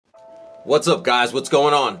What's up, guys? What's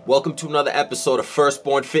going on? Welcome to another episode of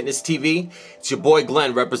Firstborn Fitness TV. It's your boy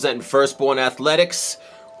Glenn representing Firstborn Athletics.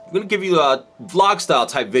 I'm going to give you a vlog style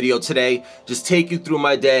type video today. Just take you through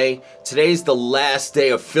my day. Today's the last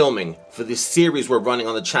day of filming for this series we're running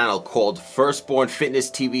on the channel called Firstborn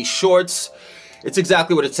Fitness TV Shorts. It's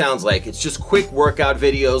exactly what it sounds like. It's just quick workout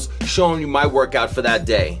videos showing you my workout for that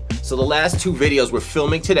day. So the last two videos we're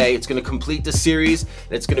filming today, it's going to complete the series.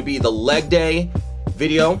 And it's going to be the leg day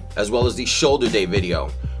video as well as the shoulder day video.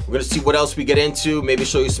 We're gonna see what else we get into, maybe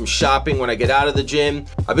show you some shopping when I get out of the gym.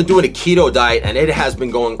 I've been doing a keto diet and it has been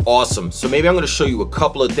going awesome. So maybe I'm gonna show you a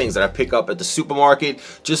couple of things that I pick up at the supermarket,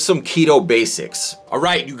 just some keto basics. All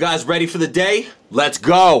right, you guys ready for the day? Let's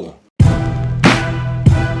go.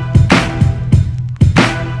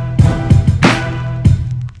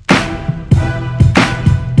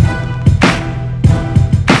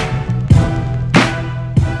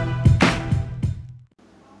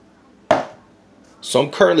 So I'm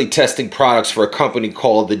currently testing products for a company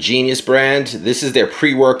called the Genius brand. This is their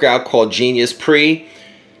pre-workout called Genius Pre.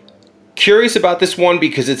 Curious about this one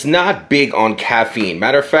because it's not big on caffeine.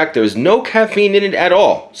 Matter of fact, there's no caffeine in it at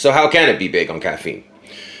all. So how can it be big on caffeine?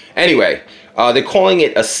 Anyway, they're calling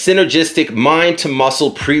it a synergistic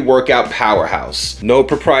mind-to-muscle pre-workout powerhouse. No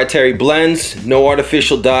proprietary blends, no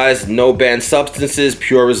artificial dyes, no banned substances,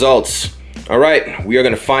 pure results. All right, we are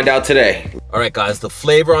gonna find out today. All right, guys, the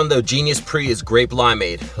flavor on the Genius Pre is grape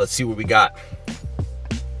limeade. Let's see what we got.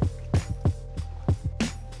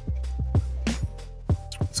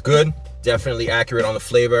 It's good, definitely accurate on the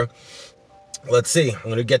flavor. Let's see, I'm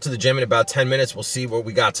gonna get to the gym in about 10 minutes. We'll see what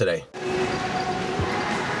we got today.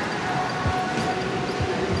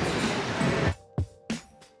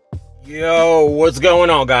 Yo, what's going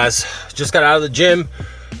on, guys? Just got out of the gym.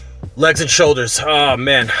 Legs and shoulders. Oh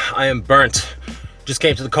man, I am burnt. Just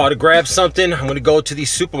came to the car to grab something. I'm gonna go to the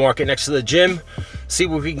supermarket next to the gym, see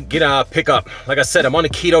what we can get pick up. Like I said, I'm on a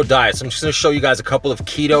keto diet, so I'm just gonna show you guys a couple of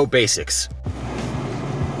keto basics.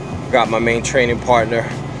 Got my main training partner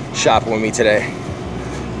shopping with me today.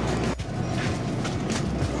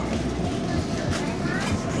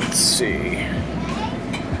 Let's see.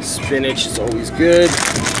 Spinach is always good.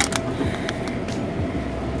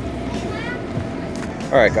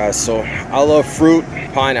 All right, guys, so I love fruit,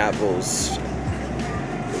 pineapples,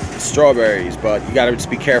 strawberries, but you gotta just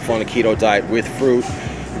be careful on a keto diet with fruit.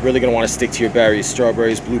 You're really gonna wanna stick to your berries,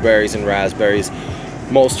 strawberries, blueberries, and raspberries.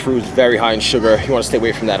 Most fruits very high in sugar. You wanna stay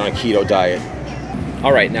away from that on a keto diet.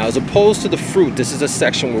 All right, now as opposed to the fruit, this is a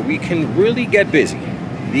section where we can really get busy,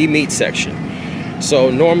 the meat section.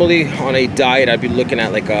 So normally on a diet, I'd be looking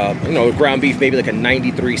at like a, ground beef, maybe like a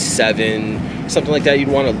 93.7, something like that. You'd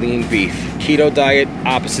want a lean beef. Keto diet,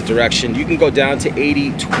 opposite direction. You can go down to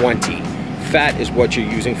 80-20. Fat is what you're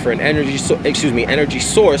using for an energy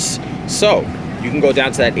source. So you can go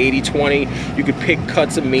down to that 80-20. You could pick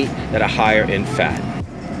cuts of meat that are higher in fat.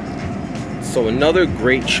 So another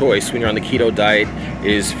great choice when you're on the keto diet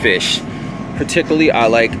is fish. Particularly, I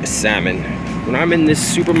like salmon. When I'm in this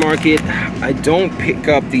supermarket, I don't pick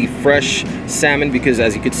up the fresh salmon because,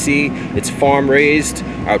 as you can see, it's farm raised.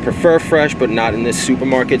 I would prefer fresh, but not in this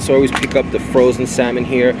supermarket. So I always pick up the frozen salmon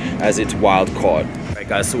here as it's wild caught. All right,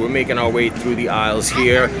 guys, so we're making our way through the aisles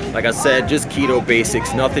here. Like I said, just keto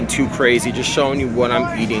basics, nothing too crazy, just showing you what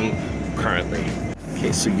I'm eating currently.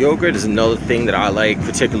 Okay, so yogurt is another thing that I like,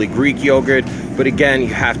 particularly Greek yogurt. But again, you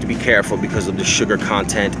have to be careful because of the sugar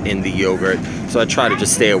content in the yogurt. So I try to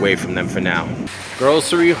just stay away from them for now.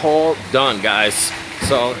 Grocery haul done, guys.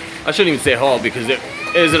 So I shouldn't even say haul because there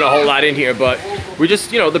isn't a whole lot in here, but we're just,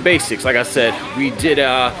 the basics. Like I said, we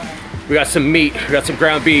got some meat, we got some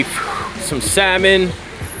ground beef, some salmon.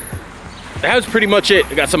 That was pretty much it.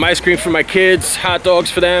 I got some ice cream for my kids, hot dogs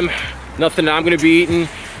for them. Nothing that I'm gonna be eating.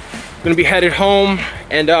 Gonna be headed home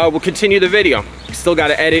and we'll continue the video. Still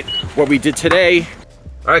gotta edit what we did today.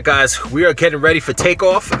 All right, guys, we are getting ready for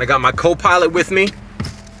takeoff and I got my co-pilot with me.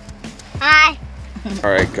 Hi. All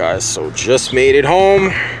right, guys, so just made it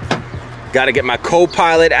home. Gotta get my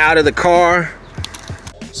co-pilot out of the car.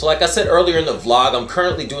 So like I said earlier in the vlog, I'm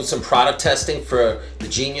currently doing some product testing for the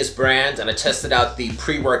Genius brand and I tested out the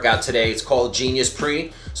pre-workout today. It's called Genius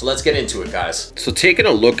Pre. So let's get into it, guys. So taking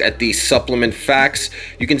a look at the supplement facts,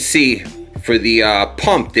 you can see for the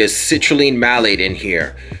pump, there's citrulline malate in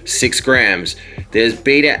here, 6 grams. There's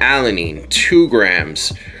beta-alanine, 2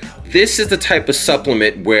 grams. This is the type of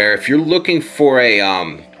supplement where if you're looking for a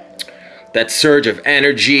that surge of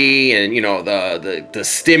energy and the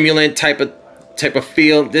stimulant type type of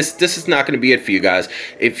feel, this is not going to be it for you guys.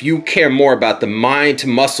 If you care more about the mind to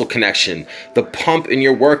muscle connection, the pump in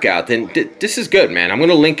your workout, then this is good, man. I'm going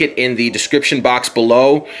to link it in the description box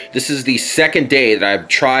below. This is the second day that I've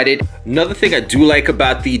tried it. Another thing I do like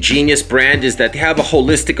about the Genius brand is that they have a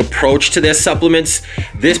holistic approach to their supplements.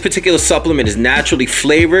 This particular supplement is naturally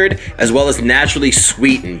flavored as well as naturally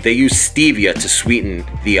sweetened. They use stevia to sweeten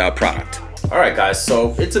the product. All right, guys,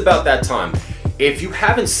 so it's about that time. If you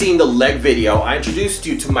haven't seen the leg video, I introduced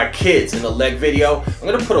you to my kids in the leg video. I'm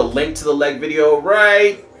gonna put a link to the leg video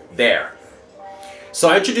right there. So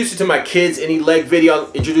I introduced you to my kids in the leg video.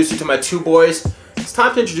 I introduced you to my two boys. It's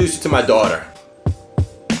time to introduce you to my daughter.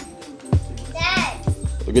 Dad.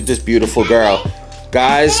 Look at this beautiful girl.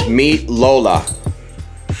 Guys, meet Lola.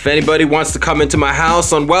 If anybody wants to come into my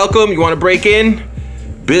house on welcome, you wanna break in,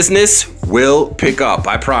 business will pick up,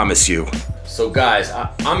 I promise you. So guys,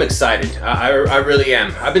 I'm excited. I really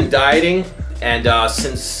am. I've been dieting and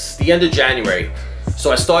since the end of January.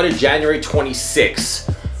 So I started January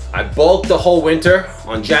 26th. I bulked the whole winter.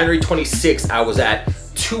 On January 26th, I was at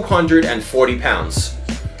 240 pounds.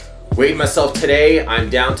 Weighed myself today, I'm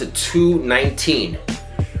down to 219.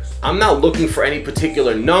 I'm not looking for any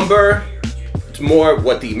particular number. It's more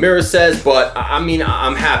what the mirror says, but I mean,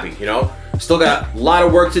 I'm happy, you know? Still got a lot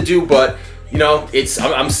of work to do, but you know,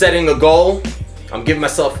 I'm setting a goal. I'm giving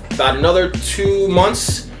myself about another 2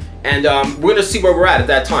 months, and we're gonna see where we're at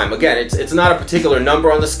that time. Again, it's not a particular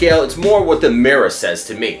number on the scale. It's more what the mirror says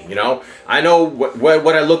to me. You know, I know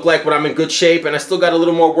what I look like when I'm in good shape, and I still got a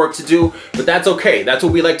little more work to do, but that's okay. That's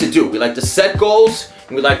what we like to do. We like to set goals,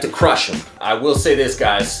 and we like to crush them. I will say this,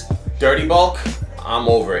 guys: dirty bulk, I'm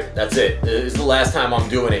over it. That's it. It's the last time I'm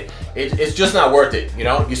doing it. It's just not worth it, you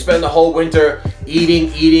know? You spend the whole winter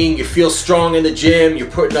eating, you feel strong in the gym, you're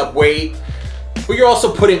putting up weight, but you're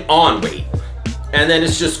also putting on weight. And then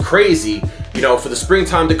it's just crazy, you know, for the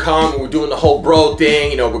springtime to come, we're doing the whole bro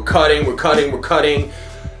thing, you know, we're cutting,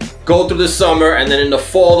 go through the summer, and then in the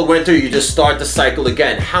fall, the winter, you just start the cycle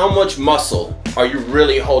again. How much muscle are you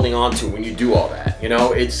really holding on to when you do all that? You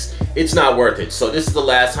know, it's not worth it. So this is the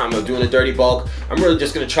last time I'm doing a dirty bulk. I'm really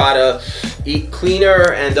just gonna try to eat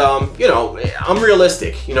cleaner, and you know, I'm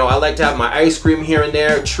realistic. You know, I like to have my ice cream here and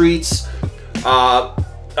there, treats.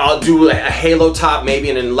 I'll do a halo top, maybe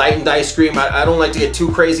an enlightened ice cream. I don't like to get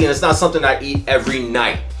too crazy, and it's not something I eat every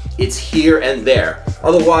night. It's here and there.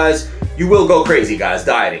 Otherwise, you will go crazy, guys,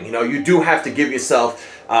 dieting. You know, you do have to give yourself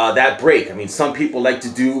that break. I mean, some people like to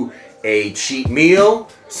do a cheat meal.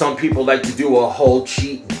 Some people like to do a whole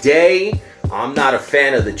cheat day. I'm not a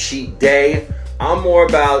fan of the cheat day. I'm more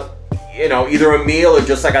about, you know, either a meal or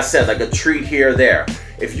just like I said, like a treat here or there.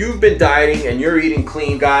 If you've been dieting and you're eating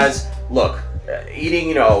clean, guys, look, eating,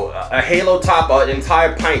 you know, a halo top, an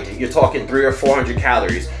entire pint, you're talking 300 or 400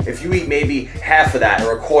 calories. If you eat maybe half of that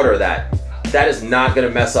or a quarter of that, that is not gonna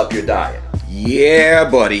mess up your diet. Yeah,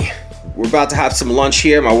 buddy. We're about to have some lunch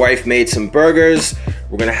here. My wife made some burgers.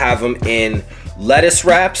 We're gonna have them in lettuce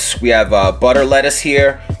wraps. We have butter lettuce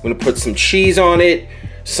here. We're gonna put some cheese on it,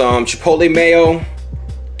 some chipotle mayo.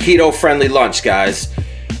 Keto friendly lunch, guys.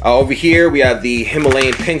 Over here we have the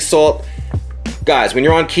Himalayan pink salt. Guys, when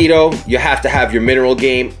you're on keto, you have to have your mineral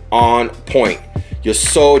game on point. Your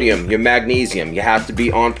sodium, your magnesium, you have to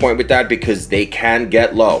be on point with that because they can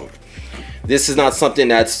get low. This is not something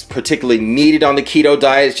that's particularly needed on the keto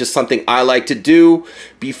diet. It's just something I like to do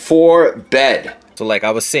before bed. So like I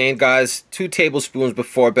was saying, guys, 2 tablespoons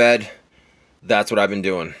before bed. That's what I've been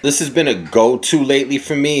doing. This has been a go-to lately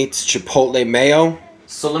for me. It's chipotle mayo.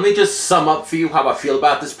 So let me just sum up for you how I feel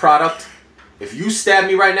about this product. If you stab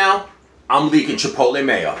me right now, I'm leaking chipotle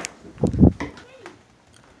mayo.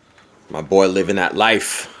 My boy living that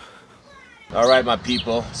life. All right, my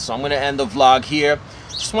people. So I'm gonna end the vlog here.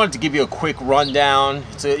 Just wanted to give you a quick rundown.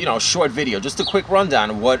 It's a, you know, short video, just a quick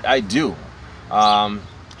rundown of what I do.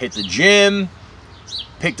 Hit the gym,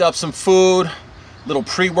 picked up some food, little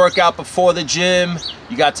pre-workout before the gym.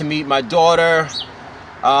 You got to meet my daughter.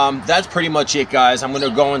 That's pretty much it, guys. I'm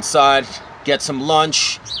gonna go inside, get some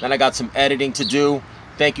lunch, then I got some editing to do.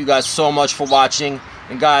 Thank you guys so much for watching.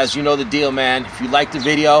 And guys, you know the deal, man. If you like the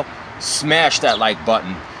video, smash that like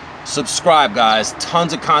button. Subscribe, guys.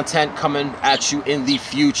 Tons of content coming at you in the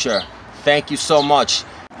future. Thank you so much.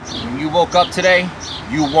 When you woke up today,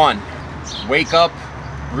 you won. Wake up,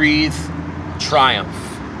 breathe, triumph.